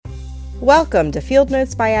Welcome to Field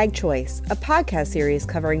Notes by Ag Choice, a podcast series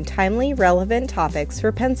covering timely, relevant topics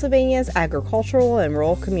for Pennsylvania's agricultural and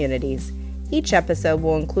rural communities. Each episode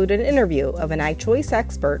will include an interview of an Ag Choice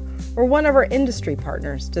expert or one of our industry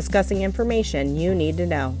partners discussing information you need to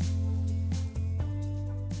know.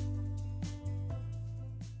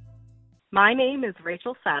 My name is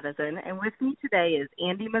Rachel Sadison, and with me today is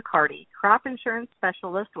Andy McCarty, Crop Insurance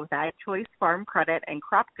Specialist with Ag Choice Farm Credit and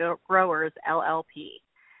Crop Growers, LLP.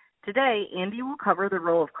 Today, Andy will cover the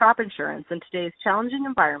role of crop insurance in today's challenging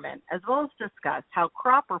environment, as well as discuss how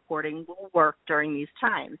crop reporting will work during these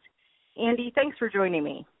times. Andy, thanks for joining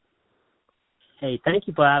me. Hey, thank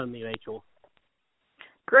you for having me, Rachel.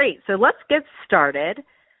 Great. So let's get started.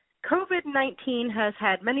 COVID-19 has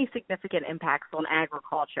had many significant impacts on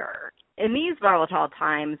agriculture. In these volatile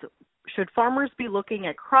times, should farmers be looking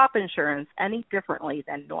at crop insurance any differently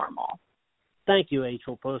than normal? Thank you,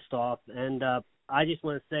 Rachel, first off. And I just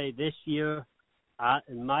want to say this year,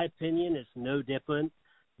 in my opinion, is no different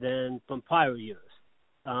than from prior years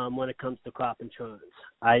when it comes to crop insurance.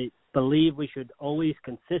 I believe we should always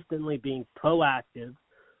consistently be proactive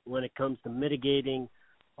when it comes to mitigating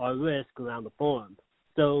our risk around the farm.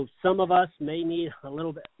 So some of us may need a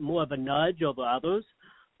little bit more of a nudge over others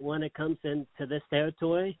when it comes into this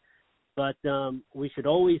territory, but we should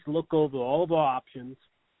always look over all of our options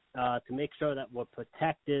to make sure that we're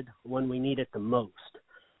protected when we need it the most.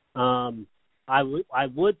 I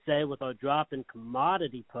would say with our drop in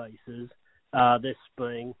commodity prices this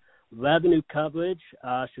spring, revenue coverage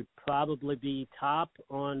should probably be top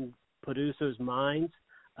on producers' minds,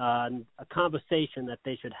 a conversation that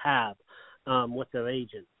they should have with their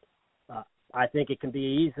agent. I think it can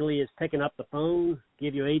be easily as picking up the phone,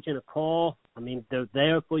 give your agent a call. I mean, they're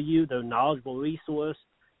there for you. They're a knowledgeable resource,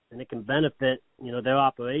 and it can benefit, their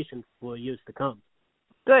operations for years to come.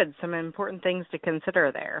 Good. Some important things to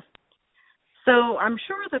consider there. So I'm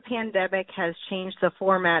sure the pandemic has changed the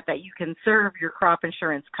format that you can serve your crop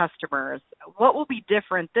insurance customers. What will be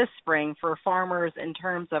different this spring for farmers in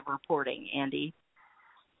terms of reporting, Andy?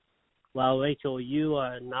 Well, Rachel, you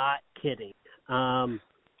are not kidding.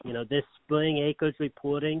 This spring acres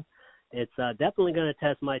reporting, it's definitely going to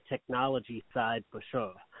test my technology side for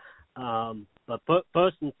sure. But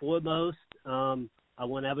first and foremost, I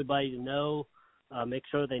want everybody to know, make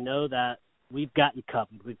sure they know that we've got you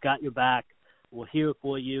covered. We've got your back. We're here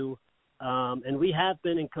for you. And we have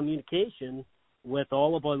been in communication with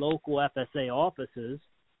all of our local FSA offices,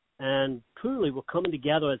 and truly we're coming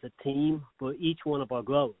together as a team for each one of our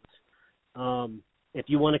growers. If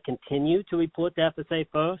you want to continue to report to FSA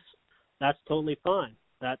first, that's totally fine.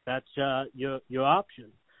 That's your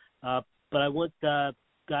option. But I want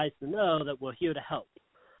guys to know that we're here to help.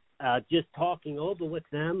 Just talking over with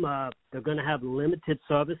them, they're going to have limited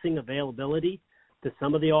servicing availability to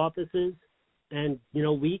some of the offices, and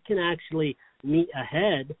we can actually meet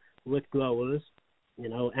ahead with growers,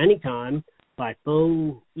 anytime by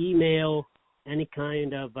phone, email, any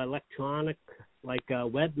kind of electronic like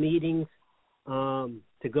web meetings,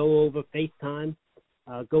 to go over FaceTime,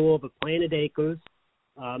 go over planted acres,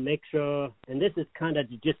 make sure, and this is kind of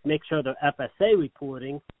to just make sure the FSA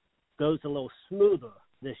reporting goes a little smoother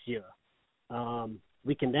this year.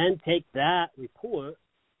 We can then take that report,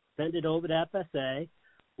 send it over to FSA,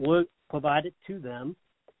 or provide it to them,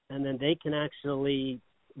 and then they can actually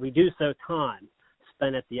reduce their time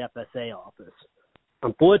spent at the FSA office.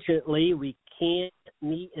 Unfortunately, we can't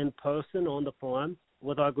meet in person on the farm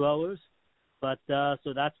with our growers, but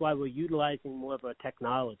so that's why we're utilizing more of our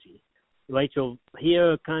technology. Rachel,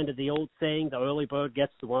 here kind of the old saying, the early bird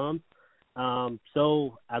gets the worm.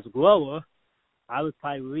 So as a grower, I would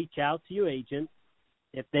probably reach out to your agent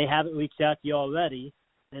if they haven't reached out to you already,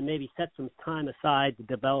 and maybe set some time aside to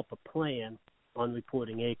develop a plan on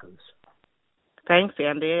reporting acres. Thanks,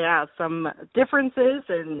 Andy. Yeah, some differences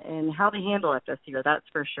in how to handle it this year, that's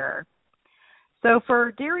for sure. So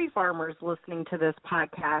for dairy farmers listening to this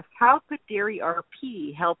podcast, how could Dairy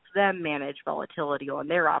RP help them manage volatility on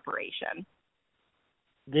their operation?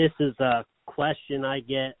 This is a question I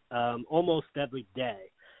get almost every day.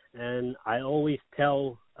 And I always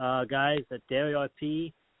tell guys that Dairy RP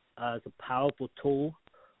is a powerful tool,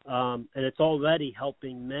 and it's already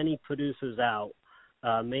helping many producers out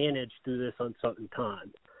manage through this uncertain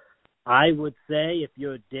time. I would say if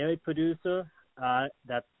you're a dairy producer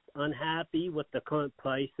that's unhappy with the current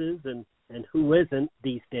prices, and who isn't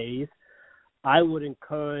these days, I would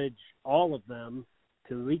encourage all of them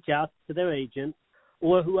to reach out to their agent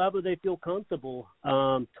or whoever they feel comfortable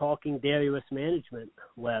talking dairy risk management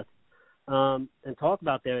with, and talk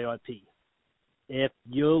about Dairy RP. If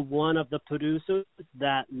you're one of the producers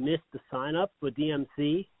that missed the sign up for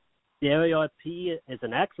DMC, Dairy RP is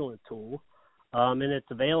an excellent tool, and it's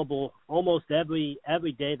available almost every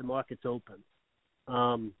day the market's open.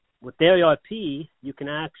 With Dairy RP, you can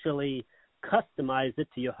actually customize it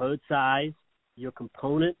to your herd size, your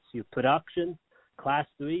components, your production, Class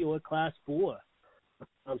 3 or Class 4.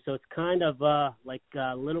 So it's kind of like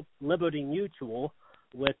little Liberty Mutual.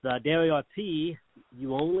 With Dairy RP,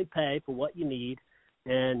 you only pay for what you need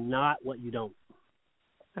and not what you don't.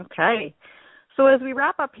 Okay. So as we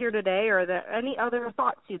wrap up here today, are there any other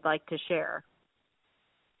thoughts you'd like to share?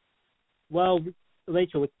 Well,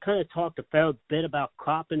 Rachel, we kind of talked a fair bit about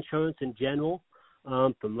crop insurance in general,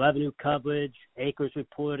 from revenue coverage, acres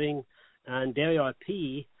reporting, and Dairy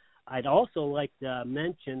RP. I'd also like to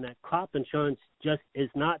mention that crop insurance is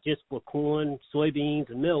not just for corn, soybeans,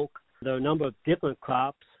 and milk. There are a number of different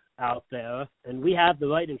crops out there, and we have the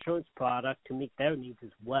right insurance product to meet their needs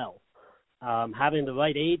as well. Having the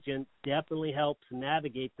right agent definitely helps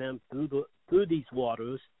navigate them through these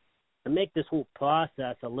waters and make this whole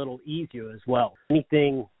process a little easier as well.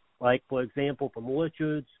 Anything like, for example, from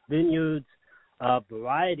orchards, vineyards, a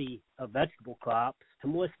variety of vegetable crops, to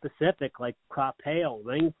more specific like crop hail,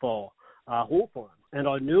 rainfall, whole farm. And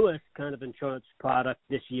our newest kind of insurance product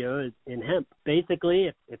this year is in hemp.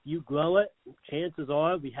 Basically, if you grow it, chances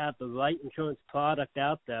are we have the right insurance product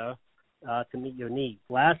out there to meet your needs.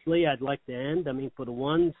 Lastly, I'd like to end, for the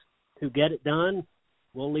ones who get it done,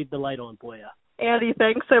 we'll leave the light on for you. Andy,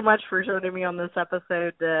 thanks so much for joining me on this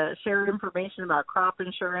episode to share information about crop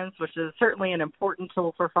insurance, which is certainly an important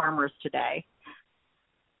tool for farmers today.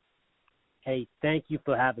 Hey, thank you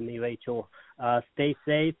for having me, Rachel. Stay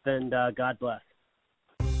safe and God bless.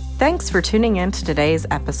 Thanks for tuning in to today's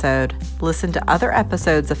episode. Listen to other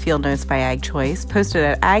episodes of Field Notes by AgChoice posted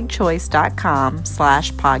at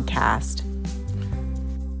agchoice.com/podcast.